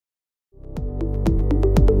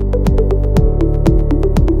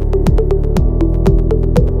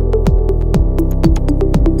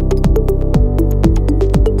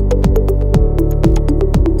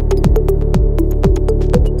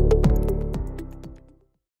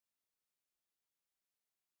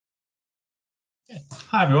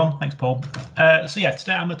Hi everyone, thanks Paul. Today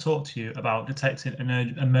I'm going to talk to you about detecting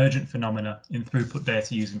emergent phenomena in throughput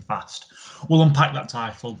data using FAST. We'll unpack that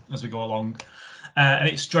title as we go along, and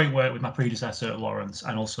it's joint work with my predecessor Lawrence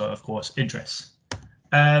and also, of course, Idris.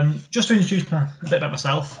 Just to introduce a bit about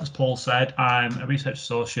myself, as Paul said, I'm a research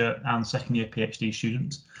associate and second year PhD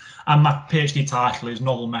student, and my PhD title is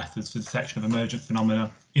Novel Methods for Detection of Emergent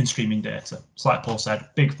Phenomena in Streaming Data. So like Paul said,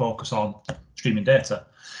 big focus on streaming data.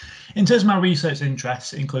 In terms of my research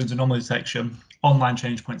interests, it includes anomaly detection, online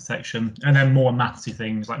change point detection, and then more mathy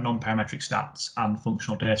things like non-parametric stats and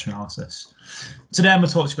functional data analysis. Today I'm going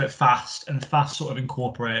to talk to you about FAST, and FAST sort of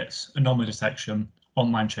incorporates anomaly detection,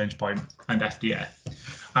 online change point, and FDA.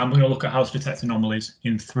 And we're going to look at how to detect anomalies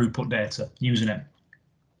in throughput data using it.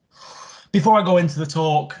 Before I go into the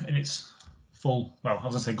talk in its full, well, I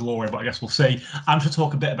was going to say glory, but I guess we'll see. I'm going to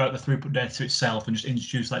talk a bit about the throughput data itself and just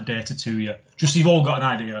introduce that data to you, just so you've all got an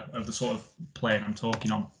idea of the sort of plane I'm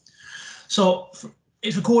talking on. So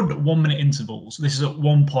it's recorded at 1 minute intervals. This is at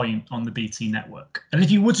one point on the BT network. And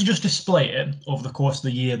if you were to just display it over the course of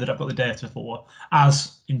the year that I've got the data for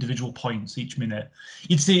as individual points each minute,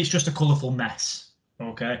 you'd see it's just a colourful mess.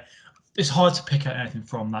 Okay, it's hard to pick out anything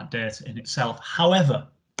from that data in itself. However,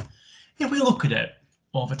 if we look at it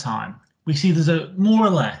over time, we see there's a more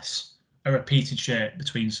or less a repeated shape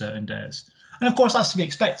between certain days. And of course, that's to be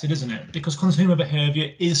expected, isn't it? Because consumer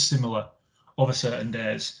behaviour is similar over certain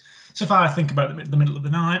days. So if I think about the middle of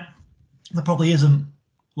the night, there probably isn't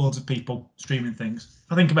loads of people streaming things.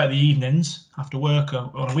 If I think about the evenings after work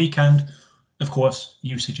or on a weekend, of course,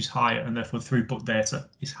 usage is higher and therefore throughput data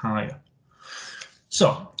is higher.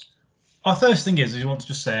 So our first thing is you want to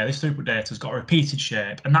just say this throughput data has got a repeated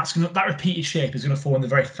shape, and that repeated shape is going to form the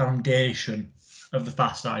very foundation of the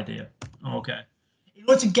FAST idea. Okay. In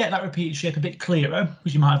order to get that repeated shape a bit clearer,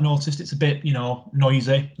 because you might have noticed it's a bit,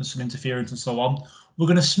 noisy, there's some interference and so on, we're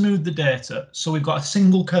going to smooth the data. So we've got a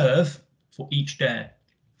single curve for each day.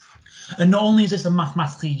 And not only is this a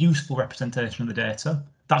mathematically useful representation of the data,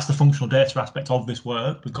 that's the functional data aspect of this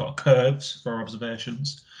work. We've got curves for our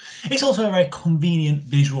observations. It's also a very convenient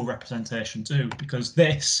visual representation too, because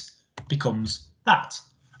this becomes that.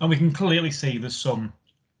 And we can clearly see there's some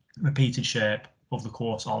repeated shape over the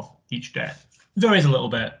course of each day. It varies a little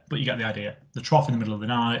bit, but you get the idea. The trough in the middle of the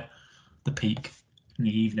night, the peak in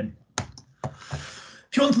the evening.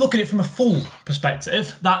 If you want to look at it from a full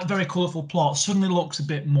perspective, that very colourful plot suddenly looks a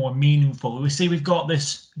bit more meaningful. We see we've got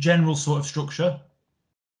this general sort of structure,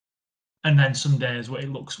 and then some days where it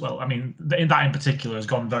looks, well, I mean, that in particular has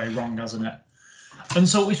gone very wrong, hasn't it? And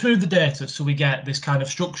so we smooth the data so we get this kind of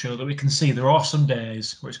structure that we can see there are some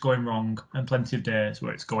days where it's going wrong and plenty of days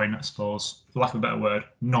where it's going, I suppose, for lack of a better word,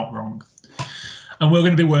 not wrong. And we're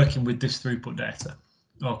going to be working with this throughput data.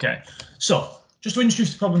 Okay, so just to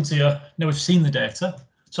introduce the problem to you, now we've seen the data.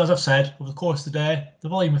 So as I've said, over the course of the day, the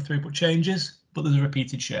volume of throughput changes, but there's a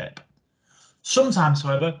repeated shape. Sometimes,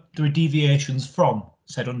 however, there are deviations from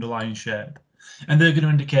said underlying shape, and they're going to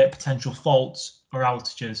indicate potential faults or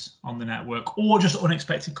outages on the network or just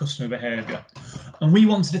unexpected customer behaviour. And we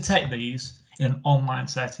want to detect these in an online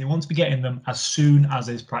setting. We want to be getting them as soon as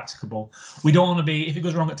is practicable. We don't want to be, if it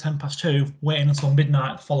goes wrong at 2:10, waiting until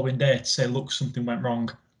midnight the following day to say, look, something went wrong.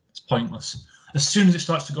 It's pointless. As soon as it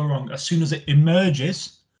starts to go wrong, as soon as it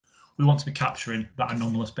emerges, we want to be capturing that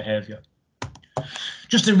anomalous behaviour.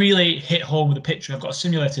 Just to really hit home with the picture, I've got a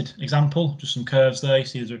simulated example, just some curves there. You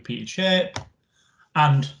see there's a repeated shape.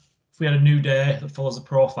 And if we had a new day that follows the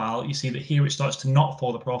profile, you see that here it starts to not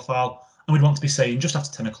follow the profile. And we'd want to be saying just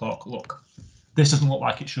after 10 o'clock, look, this doesn't look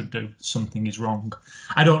like it should do. Something is wrong.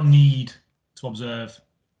 I don't need to observe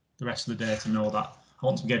the rest of the day to know that. I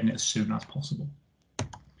want to be getting it as soon as possible.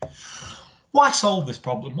 Why solve this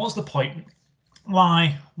problem? What's the point?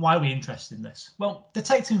 Why are we interested in this? Well,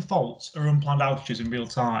 detecting faults or unplanned outages in real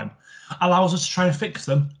time allows us to try and fix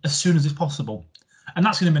them as soon as is possible. And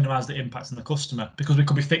that's going to minimise the impact on the customer because we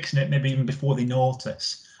could be fixing it maybe even before they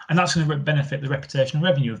notice. And that's going to benefit the reputation and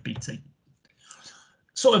revenue of BT.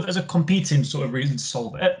 Sort of as a competing sort of reason to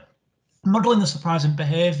solve it, modelling the surprising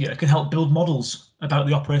behaviour can help build models about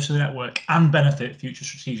the operation of the network and benefit future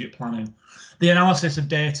strategic planning. The analysis of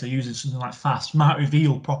data using something like FAST might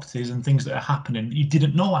reveal properties and things that are happening that you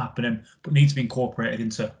didn't know are happening, but need to be incorporated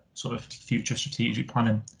into sort of future strategic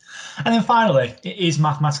planning. And then finally, it is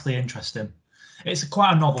mathematically interesting. It's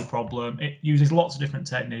quite a novel problem. It uses lots of different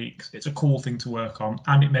techniques. It's a cool thing to work on,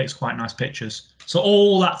 and it makes quite nice pictures. So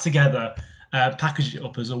all that together package it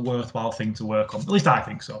up as a worthwhile thing to work on. At least I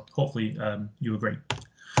think so. Hopefully you agree.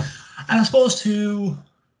 And I suppose to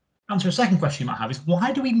answer a second question you might have is,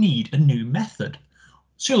 why do we need a new method?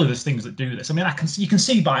 surely there's things that do this. I mean, you can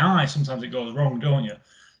see by eye sometimes it goes wrong, don't you?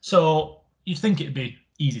 So you'd think it'd be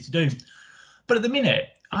easy to do. But at the minute,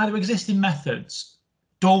 either existing methods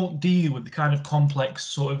don't deal with the kind of complex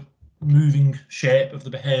sort of moving shape of the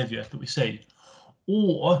behaviour that we see,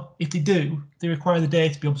 or if they do, they require the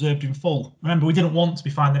data to be observed in full. Remember, we didn't want to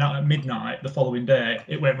be finding out at midnight the following day.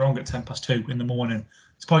 It went wrong at 2:10 in the morning.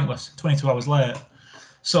 It's pointless, 22 hours late.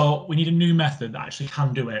 So we need a new method that actually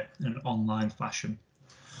can do it in an online fashion.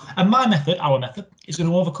 And my method, our method, is going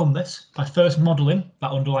to overcome this by first modelling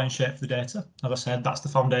that underlying shape for the data. As I said, that's the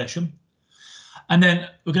foundation. And then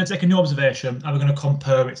we're going to take a new observation and we're going to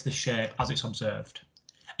compare it to the shape as it's observed.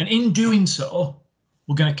 And in doing so,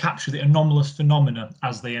 we're going to capture the anomalous phenomena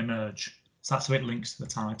as they emerge. So that's how it links to the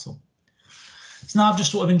title. So now I've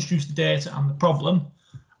just sort of introduced the data and the problem.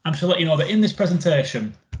 And to let you know that in this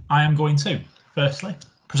presentation, I am going to, firstly,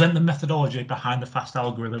 present the methodology behind the FAST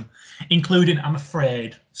algorithm, including, I'm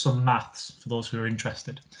afraid, some maths for those who are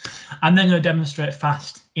interested. And then going to demonstrate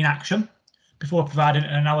FAST in action before providing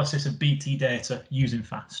an analysis of BT data using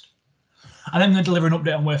FAST. And then I'm going to deliver an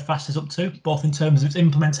update on where FAST is up to, both in terms of its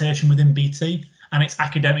implementation within BT and its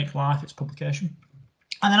academic life, its publication.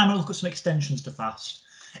 And then I'm going to look at some extensions to FAST,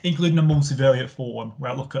 including a multivariate form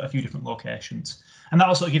where I look at a few different locations. And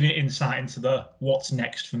that'll sort of give you insight into the what's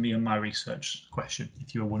next for me and my research question,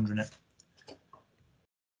 if you were wondering it.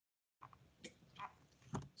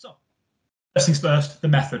 So, first things first, the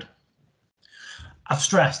method. I've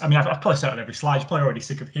stressed, I mean, I've probably said it on every slide, you're probably already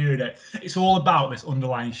sick of hearing it. It's all about this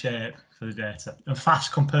underlying shape for the data. And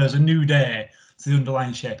FAST compares a new day to the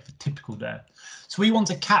underlying shape of a typical day. So we want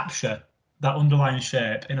to capture that underlying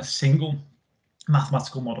shape in a single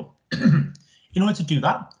mathematical model. In order to do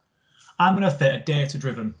that, I'm going to fit a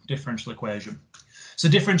data-driven differential equation. So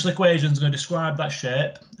differential equations are going to describe that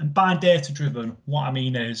shape. And by data-driven, what I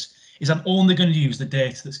mean is I'm only going to use the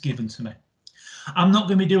data that's given to me. I'm not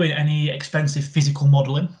going to be doing any expensive physical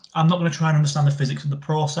modelling. I'm not going to try and understand the physics of the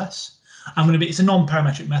process. It's a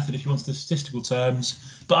non-parametric method if you want the statistical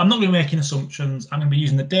terms, but I'm not going to be making assumptions. I'm going to be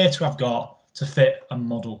using the data I've got to fit a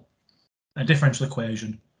model, a differential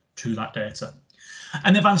equation to that data.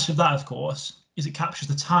 And the advantage of that, of course, is it captures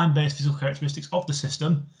the time-based physical characteristics of the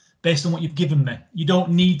system based on what you've given me. You don't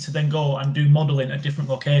need to then go and do modelling at different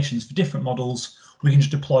locations for different models. We can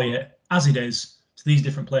just deploy it as it is to these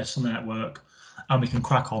different places on the network, and we can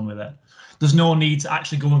crack on with it. There's no need to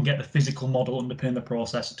actually go and get the physical model underpinning the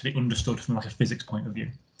process to be understood from like a physics point of view.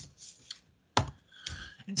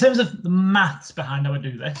 In terms of the maths behind how I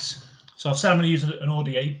do this, so I've said I'm going to use an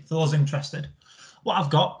ODE for those interested. What I've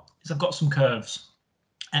got some curves,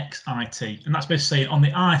 x, I, t, and that's basically saying on the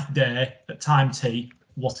ith day at time t,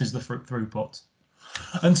 what is the throughput?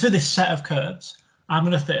 And to this set of curves, I'm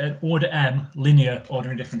going to fit an order m linear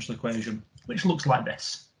ordinary differential equation, which looks like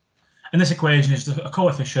this. And this equation is a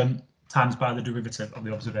coefficient times by the derivative of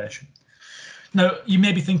the observation. Now, you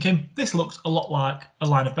may be thinking, this looks a lot like a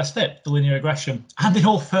line of best fit for linear regression. And in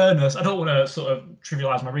all fairness, I don't want to sort of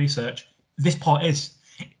trivialize my research. This part is,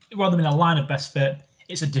 rather than a line of best fit,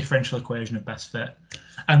 it's a differential equation of best fit.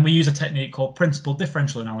 And we use a technique called principal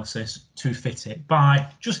differential analysis to fit it by,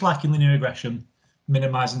 just like in linear regression,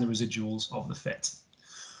 minimizing the residuals of the fit.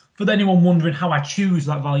 For anyone wondering how I choose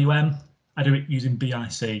that value m, I do it using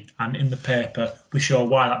BIC, and in the paper we show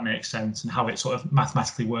why that makes sense and how it sort of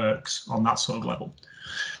mathematically works on that sort of level.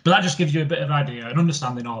 But that just gives you a bit of idea, an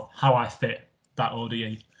understanding of how I fit that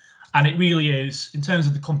ODE. And it really is, in terms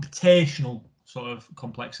of the computational sort of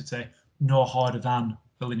complexity, no harder than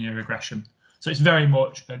the linear regression. So it's very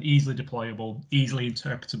much an easily deployable, easily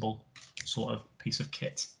interpretable sort of piece of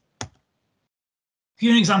kit. Give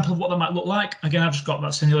you an example of what that might look like. Again, I've just got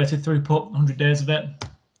that simulated throughput, 100 days of it.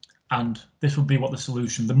 And this would be what the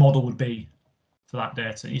solution, the model would be for that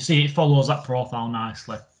data. You see, it follows that profile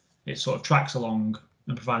nicely. It sort of tracks along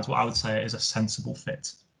and provides what I would say is a sensible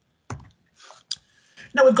fit.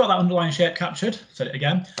 Now we've got that underlying shape captured, said it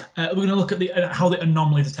again, we're going to look at how the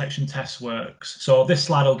anomaly detection test works. So this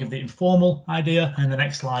slide will give the informal idea, and the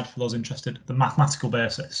next slide, for those interested, the mathematical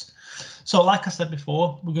basis. So like I said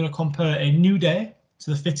before, we're going to compare a new day to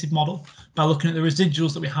the fitted model by looking at the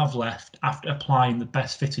residuals that we have left after applying the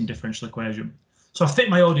best fitting differential equation. So I fit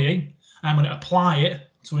my ODE, and I'm going to apply it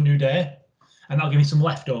to a new day, and that'll give me some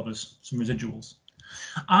leftovers, some residuals.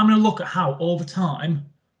 I'm going to look at how over time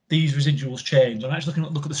these residuals change. I'm actually going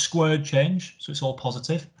to look at the squared change, so it's all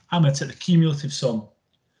positive. I'm going to take the cumulative sum.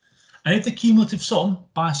 And if the cumulative sum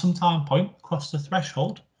by some time point crosses the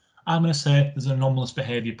threshold, I'm going to say there's an anomalous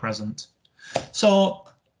behaviour present. So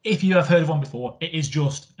if you have heard of one before, it is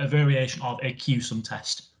just a variation of a Q-sum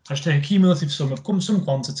test. I just take a cumulative sum of some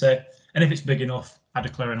quantity, and if it's big enough, I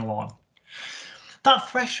declare an alarm. That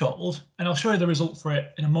threshold, and I'll show you the result for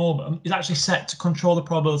it in a moment, is actually set to control the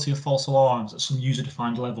probability of false alarms at some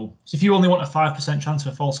user-defined level. So if you only want a 5% chance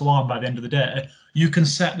of a false alarm by the end of the day, you can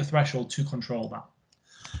set the threshold to control that.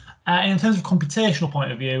 And in terms of computational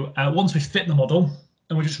point of view, once we fit the model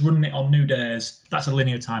and we're just running it on new days, that's a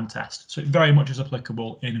linear time test. So it very much is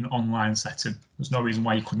applicable in an online setting. There's no reason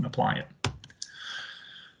why you couldn't apply it.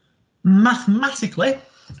 Mathematically,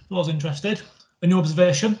 for those interested, a new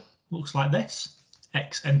observation looks like this.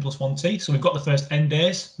 X n plus 1t. So we've got the first n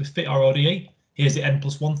days, we fit our ODE. Here's the n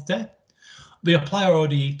plus 1th day. We apply our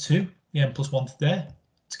ODE to the n plus 1th day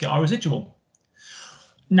to get our residual.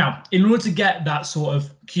 Now, in order to get that sort of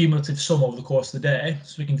cumulative sum over the course of the day,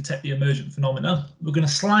 so we can detect the emergent phenomena, we're going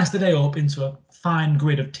to slice the day up into a fine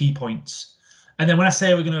grid of t points. And then when I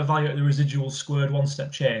say we're going to evaluate the residual squared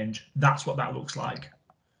one-step change, that's what that looks like.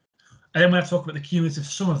 And then when I talk about the cumulative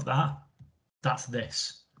sum of that, that's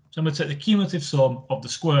this. So I'm going to take the cumulative sum of the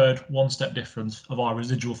squared one-step difference of our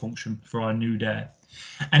residual function for our new day.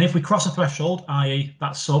 And if we cross a threshold, i.e.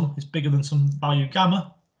 that sum is bigger than some value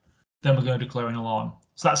gamma, then we're going to declare an alarm.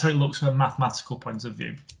 So that's how it looks from a mathematical point of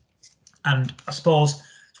view. And I suppose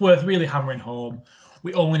it's worth really hammering home.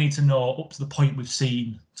 We only need to know up to the point we've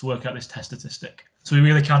seen to work out this test statistic. So we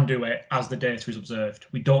really can do it as the data is observed.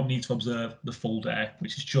 We don't need to observe the full day,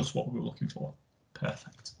 which is just what we were looking for.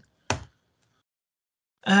 Perfect.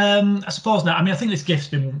 I suppose now, I think this GIF's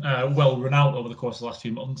been well run out over the course of the last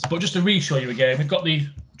few months, but just to re-show you again, we've got the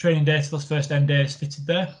training data, those first n days fitted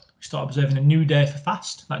there. We start observing a new day for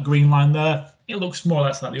fast, that green line there. It looks more or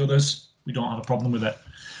less like the others. We don't have a problem with it.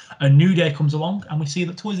 A new day comes along and we see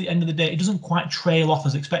that towards the end of the day, it doesn't quite trail off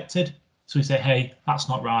as expected. So we say, hey, that's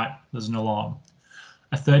not right. There's an alarm.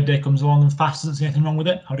 A third day comes along and fast doesn't see anything wrong with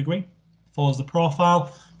it. I would agree. Follows the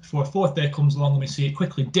profile. Before a fourth day comes along and we see it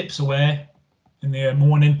quickly dips away in the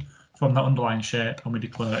morning from that underlying shape, and we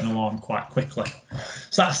declare an alarm quite quickly.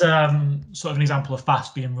 So that's sort of an example of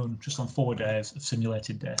fast being run just on 4 days of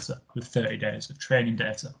simulated data with 30 days of training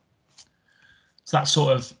data. So that's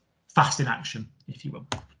sort of fast in action, if you will.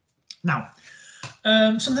 Now,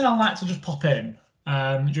 something I like to just pop in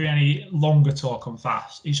during any longer talk on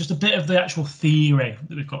fast is just a bit of the actual theory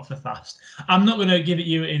that we've got for fast. I'm not going to give it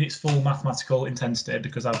you in its full mathematical intensity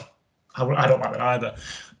because I don't like that either.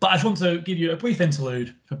 But I just want to give you a brief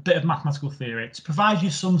interlude, a bit of mathematical theory to provide you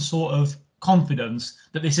some sort of confidence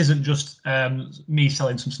that this isn't just me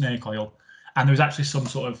selling some snake oil and there's actually some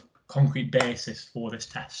sort of concrete basis for this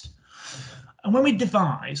test. And when we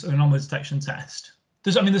devise an anomaly detection test,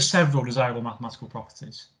 there's several desirable mathematical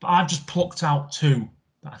properties, but I've just plucked out 2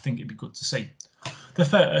 that I think it'd be good to see. The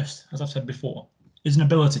first, as I've said before, is an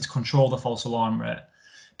ability to control the false alarm rate,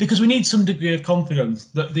 because we need some degree of confidence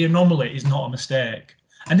that the anomaly is not a mistake.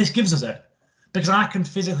 And this gives us it, because I can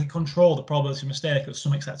physically control the probability of mistake at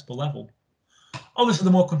some acceptable level. Obviously,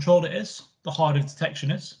 the more controlled it is, the harder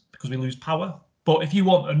detection is, because we lose power. But if you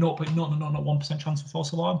want a 0.0001% chance of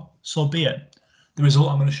false alarm, so be it. The result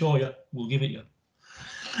I'm going to show you will give it you.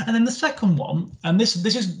 And then the second one, and this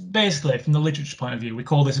is basically from the literature point of view, we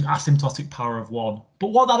call this an asymptotic power of 1. But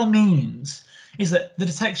what that means is that the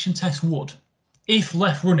detection test would, if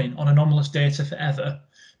left running on anomalous data forever,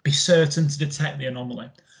 be certain to detect the anomaly.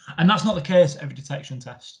 And that's not the case at every detection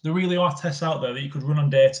test. There really are tests out there that you could run on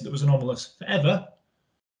data that was anomalous forever,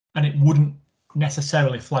 and it wouldn't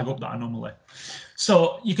necessarily flag up that anomaly.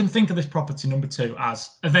 So you can think of this property number 2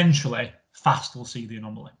 as eventually fast will see the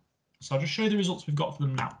anomaly. So I'll just show you the results we've got for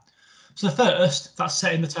them now. So the first, that's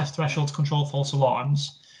setting the test threshold to control false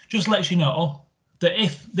alarms, just lets you know that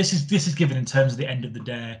if this is given in terms of the end of the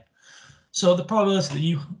day. So the probability that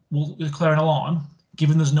you will declare an alarm,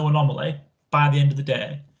 given there's no anomaly, by the end of the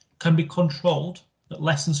day, can be controlled at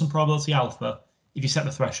less than some probability alpha if you set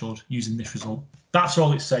the threshold using this result. That's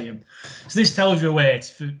all it's saying. So this tells you a way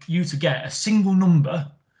for you to get a single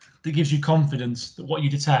number that gives you confidence that what you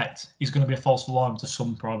detect is going to be a false alarm to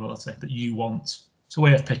some probability that you want. It's a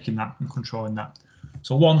way of picking that and controlling that.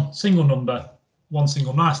 So one single number, one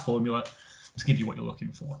single nice formula to give you what you're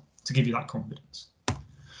looking for, to give you that confidence.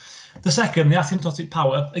 The second, the asymptotic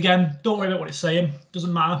power, again, don't worry about what it's saying.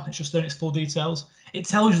 Doesn't matter. It's just in its full details. It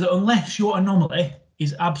tells you that unless your anomaly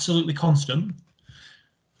is absolutely constant,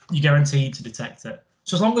 you're guaranteed to detect it.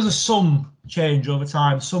 So as long as there's some change over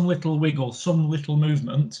time, some little wiggle, some little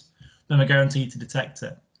movement, then we're guaranteed to detect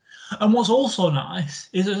it. And what's also nice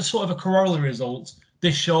is as a sort of a corollary result,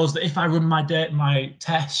 this shows that if I run my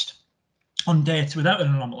test on data without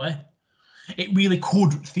an anomaly, it really could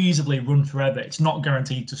feasibly run forever. It's not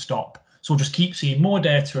guaranteed to stop. So we'll just keep seeing more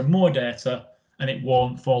data, and it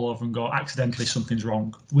won't fall over and go, accidentally something's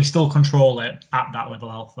wrong. We still control it at that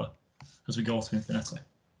level alpha as we go to infinity.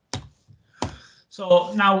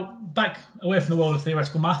 So now back away from the world of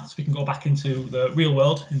theoretical maths, we can go back into the real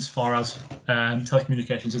world insofar as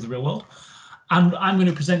telecommunications is the real world. And I'm going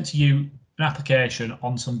to present to you an application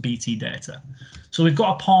on some BT data. So we've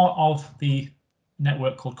got a part of the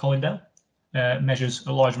network called Collindale, measures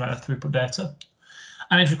a large amount of throughput data,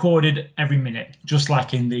 and it's recorded every minute, just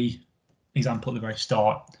like in the example at the very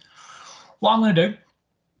start. What I'm going to do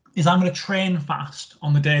is I'm going to train fast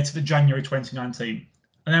on the data for January 2019.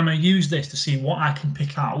 And I'm going to use this to see what I can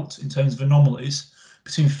pick out in terms of anomalies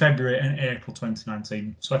between February and April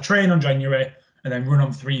 2019. So I train on January and then run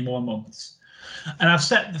on 3 more months. And I've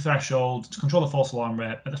set the threshold to control the false alarm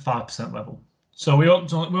rate at the 5% level. So we want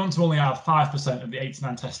to only have 5% of the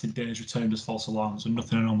 89 tested days returned as false alarms and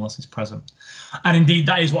nothing anomalous is present. And indeed,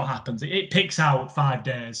 that is what happens. It picks out 5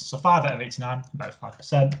 days. So 5 out of 89, about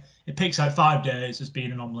 5%. It picks out 5 days as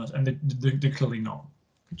being anomalous, and they're clearly not,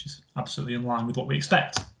 which is absolutely in line with what we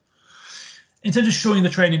expect. In terms of showing the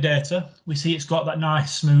training data, we see it's got that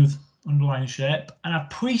nice smooth underlying shape, and I've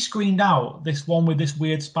pre-screened out this one with this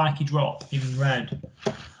weird spiky drop in red.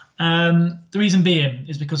 The reason being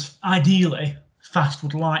is because ideally FAST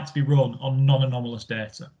would like to be run on non-anomalous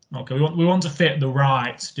data. Okay, we want to fit the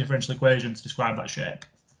right differential equation to describe that shape,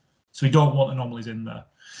 so we don't want anomalies in there.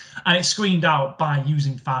 And it's screened out by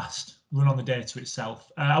using FAST run on the data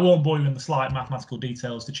itself. I won't bore you in the slight mathematical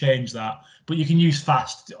details to change that, but you can use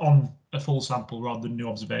FAST on a full sample rather than new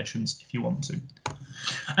observations if you want to.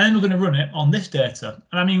 And then we're going to run it on this data.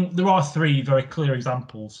 And I mean, there are 3 very clear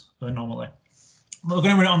examples of anomaly. But we're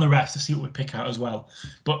going to run it on the rest to see what we pick out as well.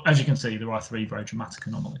 But as you can see, there are 3 very dramatic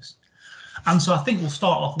anomalies. And so I think we'll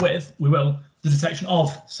start off with, the detection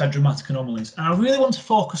of said dramatic anomalies. And I really want to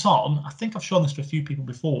focus on, I think I've shown this to a few people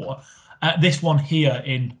before, this one here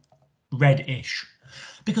in reddish,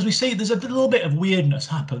 because we see there's a little bit of weirdness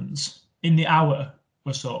happens in the hour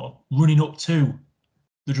or so running up to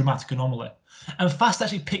the dramatic anomaly, and FAST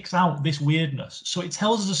actually picks out this weirdness, so it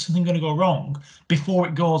tells us there's something going to go wrong before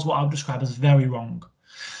it goes what I would describe as very wrong.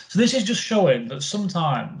 So this is just showing that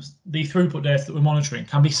sometimes the throughput data that we're monitoring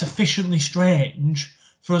can be sufficiently strange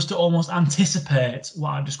for us to almost anticipate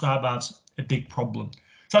what I describe as a big problem.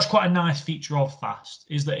 So that's quite a nice feature of FAST,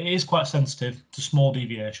 is that it is quite sensitive to small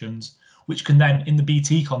deviations, which can then, in the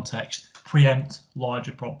BT context, preempt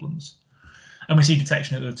larger problems. And we see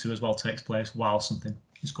detection of the 2 as well takes place while something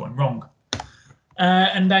is going wrong.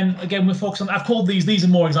 And then again, we're focused on, I've called these are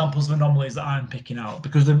more examples of anomalies that I'm picking out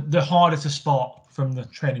because they're harder to spot from the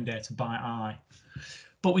training data by eye.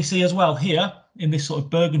 But we see as well here in this sort of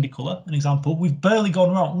burgundy colour, an example, we've barely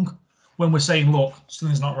gone wrong when we're saying, look,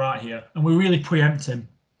 something's not right here. And we're really preempting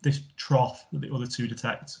this trough that the other 2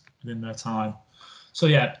 detect within their time. So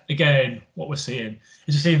yeah, again, what we're seeing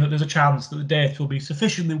is we're seeing that there's a chance that the data will be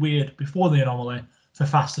sufficiently weird before the anomaly for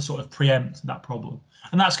FAST to sort of preempt that problem.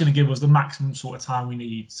 And that's going to give us the maximum sort of time we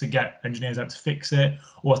need to get engineers out to fix it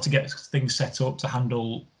or to get things set up to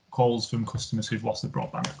handle calls from customers who've lost their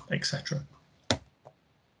broadband, etc.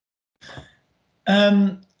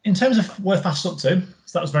 In terms of where FAST's up to,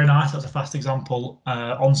 so that was very nice. That was a FAST example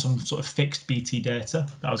on some sort of fixed BT data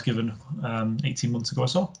that was given 18 months ago or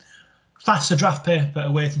so. FAST's a draft paper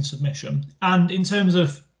awaiting submission. And in terms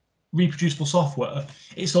of reproducible software,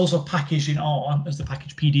 it's also packaged in R as the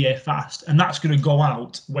package PDA FAST, and that's going to go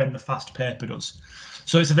out when the FAST paper does.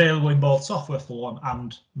 So it's available in both software form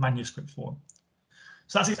and manuscript form.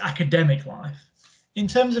 So that's its academic life. In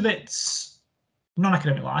terms of its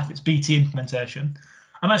non-academic life, its BT implementation,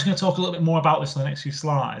 I'm actually going to talk a little bit more about this in the next few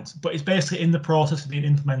slides, but it's basically in the process of being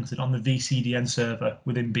implemented on the VCDN server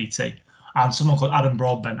within BT. And someone called Adam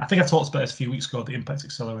Broadbent, I think I talked about this a few weeks ago, the Impact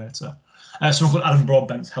Accelerator. Someone called Adam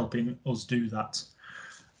Broadbent's helping us do that.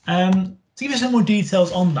 To give you some more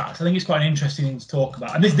details on that, I think it's quite an interesting thing to talk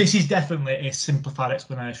about. And this is definitely a simplified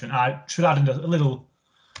explanation. I should add in a little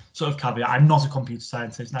sort of caveat. I'm not a computer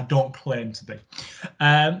scientist and I don't claim to be.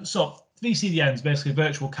 So VCDN is basically a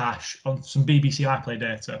virtual cache on some BBC iPlayer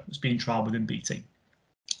data that's being trialed within BT.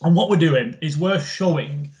 And what we're doing is we're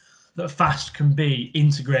showing that FAST can be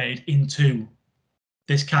integrated into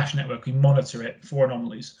this cache network. We monitor it for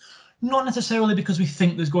anomalies, not necessarily because we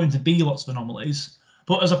think there's going to be lots of anomalies,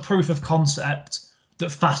 but as a proof of concept that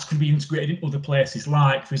FAST can be integrated in other places,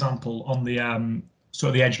 like, for example, on the sort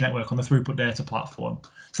of the Edge network on the Throughput data platform.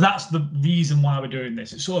 So that's the reason why we're doing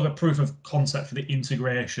this. It's sort of a proof of concept for the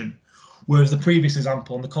integration, whereas the previous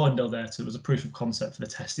example on the Collindale data was a proof of concept for the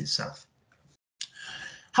test itself.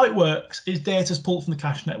 How it works is data is pulled from the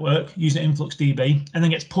cache network using InfluxDB and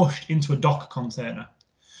then gets pushed into a Docker container.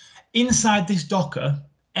 Inside this Docker,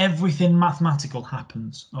 everything mathematical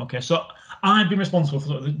happens. Okay, so I've been responsible for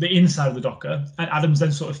sort of the inside of the Docker, and Adam's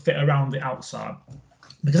then sort of fit around the outside.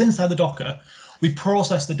 Because inside the Docker, we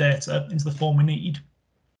process the data into the form we need,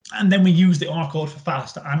 and then we use the R code for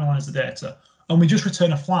fast to analyze the data, and we just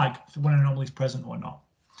return a flag for when an anomaly is present or not.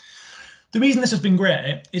 The reason this has been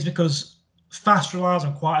great is because fast relies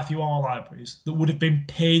on quite a few R libraries that would have been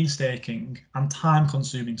painstaking and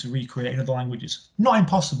time-consuming to recreate in other languages. Not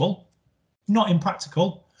impossible, not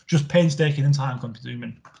impractical, just painstaking and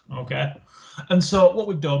time-consuming. Okay, and so what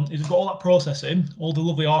we've done is we've got all that processing, all the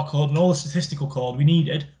lovely R code and all the statistical code we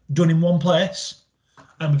needed done in one place,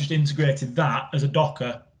 and we've just integrated that as a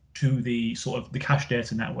Docker to the sort of the cache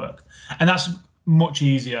data network, and that's much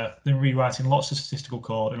easier than rewriting lots of statistical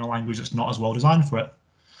code in a language that's not as well designed for it.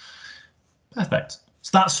 Perfect. So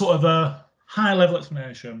that's sort of a high-level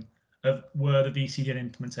explanation of where the VCDN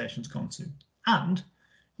implementation's gone to. And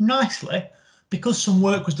nicely, because some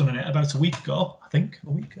work was done on it about a week ago, I think,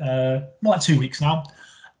 more like 2 weeks now,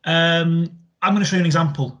 I'm going to show you an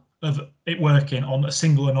example of it working on a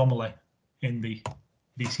single anomaly in the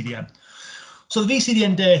VCDN. So the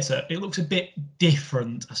VCDN data, it looks a bit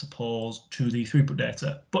different, I suppose, to the throughput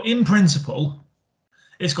data, but in principle,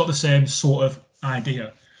 it's got the same sort of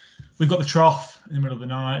idea. We've got the trough in the middle of the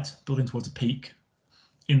night, building towards a peak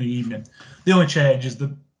in the evening. The only change is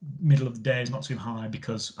the middle of the day is not too high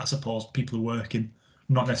because I suppose people are working,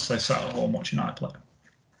 not necessarily sat at home watching iPlay.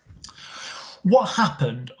 What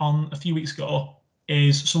happened on a few weeks ago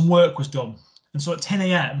is some work was done. And so at 10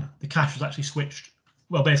 a.m., the cache was actually switched.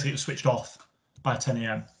 Well, basically it was switched off by 10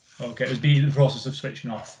 a.m. Okay, it was in the process of switching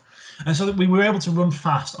off. And so that we were able to run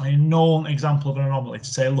fast on a known example of an anomaly to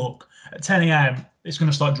say, look, at 10 a.m., it's going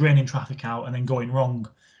to start draining traffic out and then going wrong.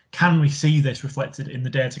 Can we see this reflected in the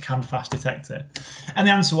data? Can fast detect it? And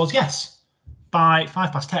the answer was yes. By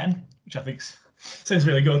 10, which I think sounds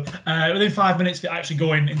really good, within 5 minutes of it actually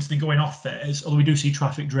going into the going off phase, although we do see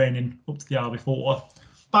traffic draining up to the hour before,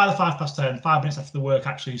 by the 10, 5 minutes after the work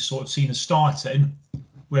actually sort of seen as starting,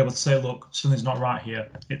 we're able to say, look, something's not right here,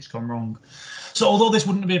 it's gone wrong. So although this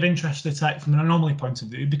wouldn't be of interest to detect from an anomaly point of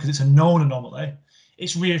view, because it's a known anomaly,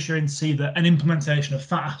 it's reassuring to see that an implementation of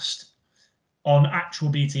fast on actual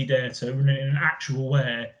BT data running in an actual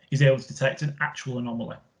way is able to detect an actual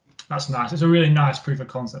anomaly. That's nice. It's a really nice proof of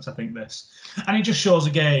concept, I think, this. And it just shows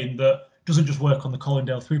again that it doesn't just work on the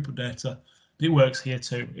Collindale throughput data, but it works here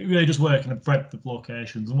too. It really does work in a breadth of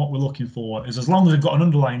locations. And what we're looking for is as long as we've got an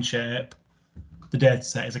underlying shape, the data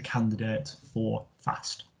set is a candidate for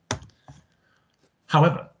fast.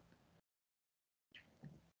 However,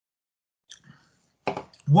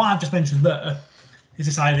 what I've just mentioned there is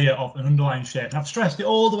this idea of an underlying shape. And I've stressed it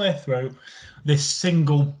all the way through this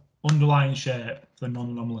single underlying shape for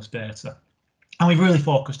non-anomalous data. And we've really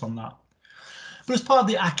focused on that. But as part of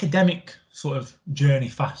the academic sort of journey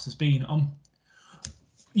fast has been on,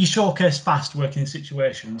 you showcase fast working in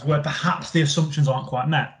situations where perhaps the assumptions aren't quite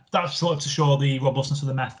met. That's sort of to show the robustness of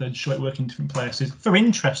the method, show it working in different places, for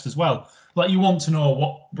interest as well. Like you want to know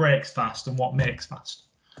what breaks fast and what makes fast.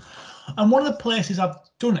 And one of the places I've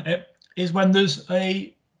done it is when there's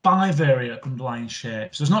a bivariate underlying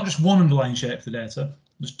shape. So there's not just one underlying shape for the data,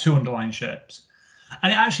 there's two underlying shapes.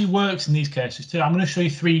 And it actually works in these cases too. I'm going to show you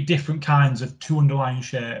 3 different kinds of 2 underlying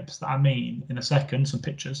shapes that I mean in a second, some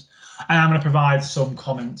pictures, and I'm going to provide some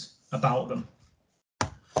comment about them.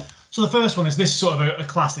 So the first one is this sort of a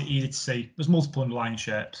classic easy to see. There's multiple underlying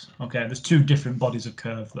shapes. Okay, there's 2 different bodies of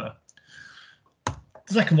curve there.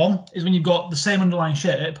 The second one is when you've got the same underlying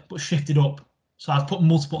shape but shifted up. So I've put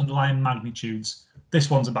multiple underlying magnitudes. This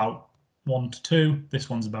one's about 1 to 2. This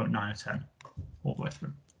one's about 9 or 10 all the way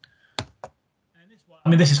through. I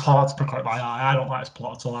mean, this is hard to pick out by eye. I don't like this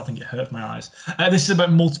plot at all. I think it hurts my eyes. This is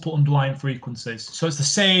about multiple underlying frequencies. So it's the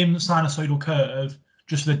same sinusoidal curve,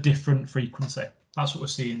 just with a different frequency. That's what we're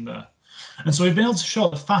seeing there. And so we've been able to show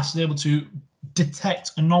that fast is able to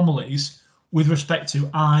detect anomalies with respect to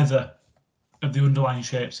either of the underlying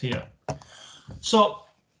shapes here. So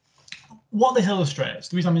what this illustrates,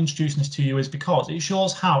 the reason I'm introducing this to you is because it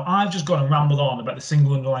shows how I've just gone and rambled on about the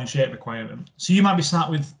single underlying shape requirement. So you might be sat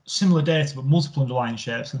with similar data but multiple underlying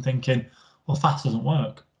shapes and thinking, well, fast doesn't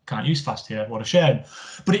work. Can't use fast here, what a shame.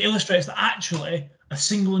 But it illustrates that actually a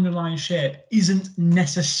single underlying shape isn't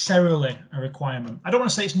necessarily a requirement. I don't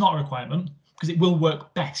want to say it's not a requirement because it will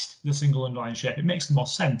work best with a single underlying shape. It makes the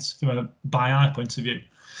most sense from a by-eye point of view,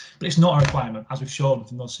 but it's not a requirement as we've shown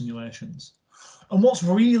from those simulations. And what's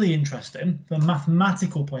really interesting from a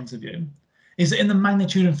mathematical point of view is that in the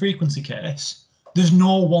magnitude and frequency case, There's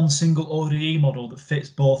no one single ODE model that fits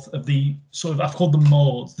both of the sort of, I've called them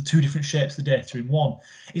modes, the two different shapes of the data in one.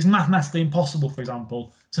 It's mathematically impossible, for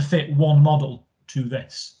example, to fit one model to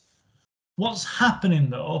this. What's happening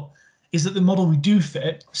though is that the model we do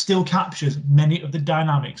fit still captures many of the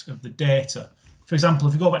dynamics of the data. For example,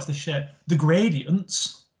 if we go back to the shape, the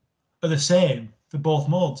gradients are the same for both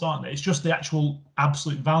modes, aren't they? It's just the actual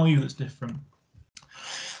absolute value that's different.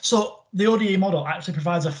 So the ODE model actually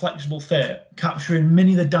provides a flexible fit, capturing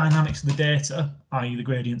many of the dynamics of the data, i.e. the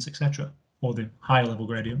gradients, etc., or the higher level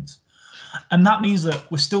gradients. And that means that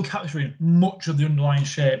we're still capturing much of the underlying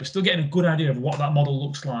shape. We're still getting a good idea of what that model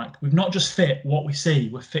looks like. We've not just fit what we see,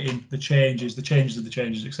 we're fitting the changes of the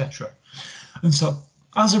changes, etc. And so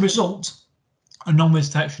as a result, anomaly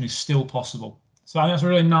detection is still possible. So I think that's a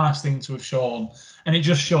really nice thing to have shown. And it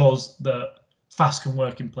just shows that FAST can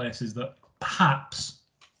work in places that perhaps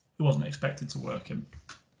it wasn't expected to work in.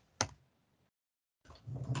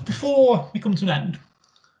 Before we come to an end,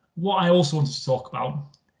 what I also wanted to talk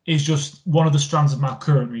about is just one of the strands of my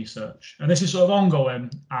current research. And this is sort of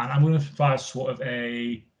ongoing, and I'm going to provide sort of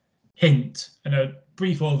a hint and a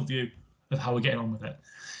brief overview of how we're getting on with it.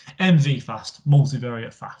 MV FAST,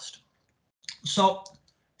 multivariate FAST. So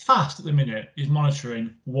FAST at the minute is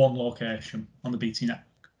monitoring one location on the BT network.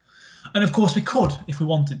 And of course we could, if we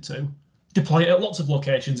wanted to, deploy it at lots of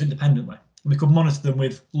locations independently. We could monitor them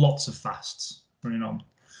with lots of FASTs running on.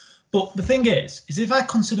 But the thing is if I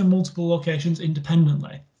consider multiple locations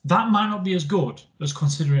independently, that might not be as good as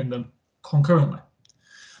considering them concurrently.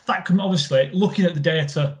 That can obviously, looking at the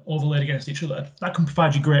data overlaid against each other, that can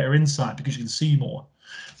provide you greater insight because you can see more.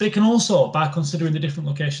 But it can also, by considering the different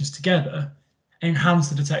locations together, enhance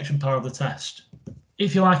the detection power of the test.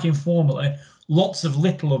 If you like, informally, lots of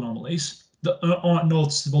little anomalies that aren't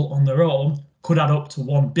noticeable on their own could add up to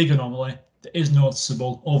one big anomaly that is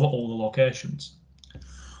noticeable over all the locations.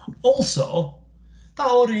 Also, that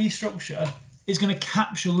ODE structure is going to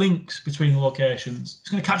capture links between the locations. It's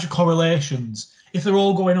going to capture correlations. If they're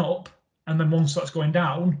all going up and then one starts going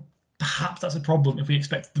down, perhaps that's a problem if we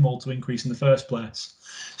expected them all to increase in the first place.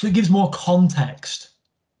 So it gives more context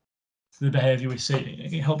to the behaviour we see.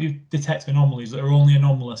 It can help you detect anomalies that are only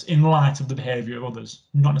anomalous in light of the behaviour of others,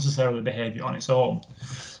 not necessarily the behaviour on its own.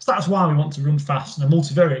 So that's why we want to run fast in a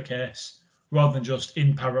multivariate case rather than just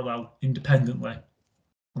in parallel, independently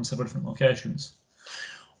on several different locations.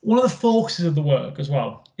 One of the focuses of the work as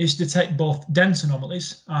well is to detect both dense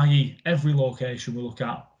anomalies, i.e. every location we look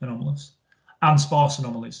at anomalous, and sparse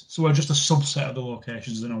anomalies. So we're just a subset of the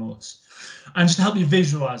locations as anomalous. And just to help you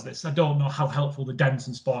visualize this, I don't know how helpful the dense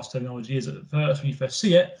and sparse terminology is at first when you first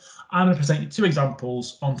see it. I'm going to present you two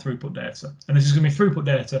examples on throughput data. And this is going to be throughput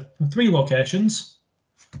data from 3 locations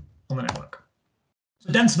on the network.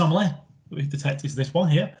 So dense anomaly that we've detected is this one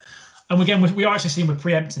here. And again, we are actually seeing we're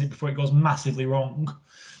preempting it before it goes massively wrong.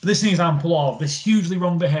 But this is an example of this hugely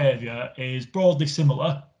wrong behaviour is broadly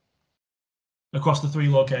similar across the 3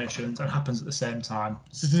 locations and happens at the same time.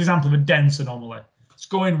 This is an example of a dense anomaly. It's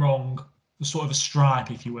going wrong, there's sort of a stripe,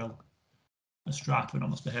 if you will, a stripe of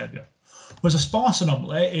anomalous behaviour. Whereas a sparse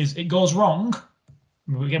anomaly is it goes wrong.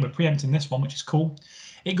 Again, we're preempting this one, which is cool.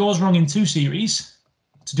 It goes wrong in 2 series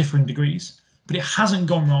to different degrees, but it hasn't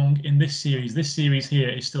gone wrong in this series. This series here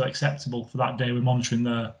is still acceptable for that day we're monitoring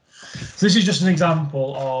there. So this is just an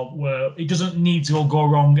example of where it doesn't need to all go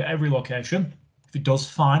wrong at every location. If it does,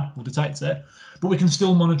 fine, we'll detect it. But we can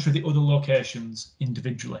still monitor the other locations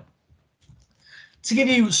individually. To give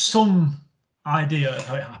you some idea of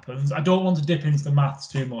how it happens, I don't want to dip into the maths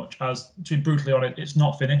too much, as to be brutally honest, it's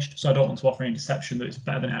not finished, so I don't want to offer any deception that it's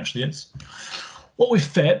better than it actually is. What we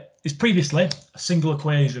fit is previously a single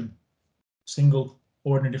equation, single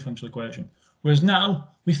ordinary differential equation, whereas now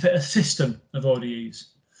we fit a system of ODEs.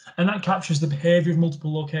 And that captures the behaviour of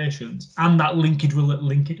multiple locations and that linked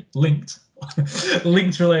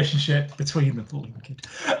relationship between them.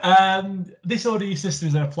 This ODE system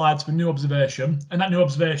is then applied to a new observation, and that new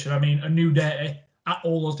observation, I mean a new data at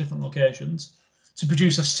all those different locations to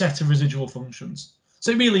produce a set of residual functions. So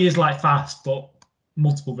it really is like FAST, but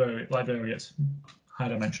multiple variates, high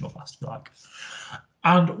dimensional FAST, if you like.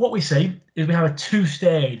 And what we see is we have a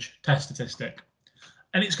 2-stage test statistic,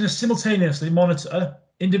 and it's going to simultaneously monitor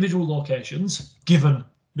individual locations given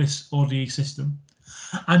this ODE system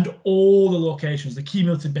and all the locations, the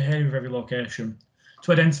cumulative behaviour of every location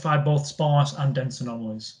to identify both sparse and dense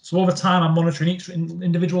anomalies. So over time, I'm monitoring each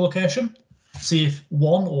individual location, see if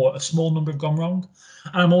one or a small number have gone wrong.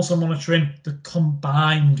 And I'm also monitoring the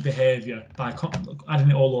combined behaviour by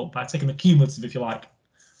adding it all up, by taking the cumulative, if you like,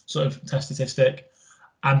 sort of test statistic.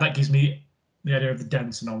 And that gives me the idea of the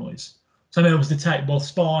dense anomalies. So I'm able to detect both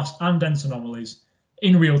sparse and dense anomalies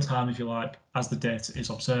in real time, if you like, as the data is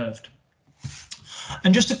observed.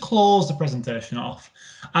 And just to close the presentation off,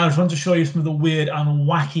 I just want to show you some of the weird and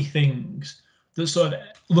wacky things that sort of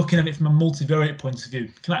looking at it from a multivariate point of view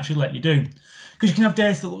can actually let you do. Because you can have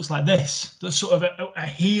data that looks like this, that's sort of a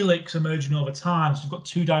helix emerging over time. So you've got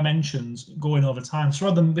 2 dimensions going over time. So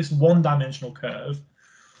rather than this one-dimensional curve,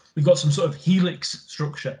 we've got some sort of helix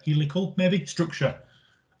structure, helical maybe, structure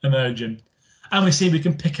emerging. And we see we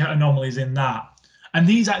can pick out anomalies in that. And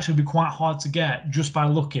these actually be quite hard to get just by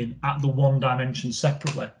looking at the one dimension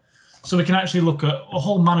separately. So we can actually look at a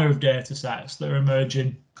whole manner of data sets that are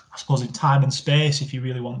emerging, I suppose, in time and space if you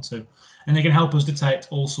really want to. And they can help us detect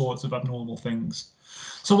all sorts of abnormal things.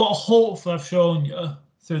 So what hopefully I've shown you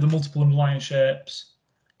through the multiple underlying shapes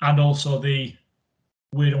and also the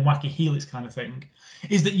weird and wacky helix kind of thing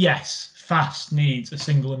is that yes, FAST needs a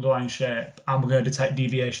single underlying shape and we're going to detect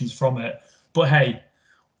deviations from it. But hey,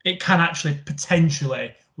 it can actually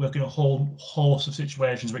potentially work in a whole host of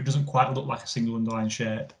situations where it doesn't quite look like a single underlying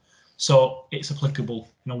shape. So it's applicable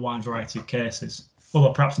in a wide variety of cases,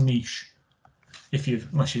 although perhaps niche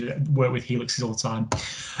unless you work with helixes all the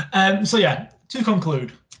time. So yeah, to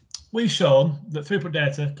conclude, we've shown that throughput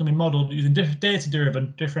data can be modelled using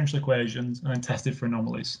data-driven differential equations and then tested for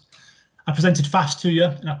anomalies. I presented FAST to you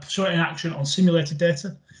and I showed it in action on simulated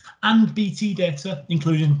data and BT data,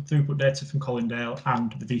 including throughput data from Collindale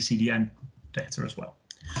and the VCDN data as well.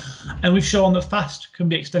 And we've shown that FAST can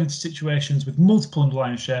be extended to situations with multiple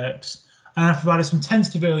underlying shapes, and I've provided some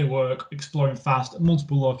tentative early work exploring FAST at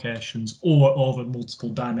multiple locations or over multiple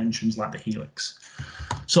dimensions like the helix.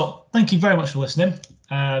 So thank you very much for listening.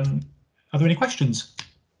 Are there any questions?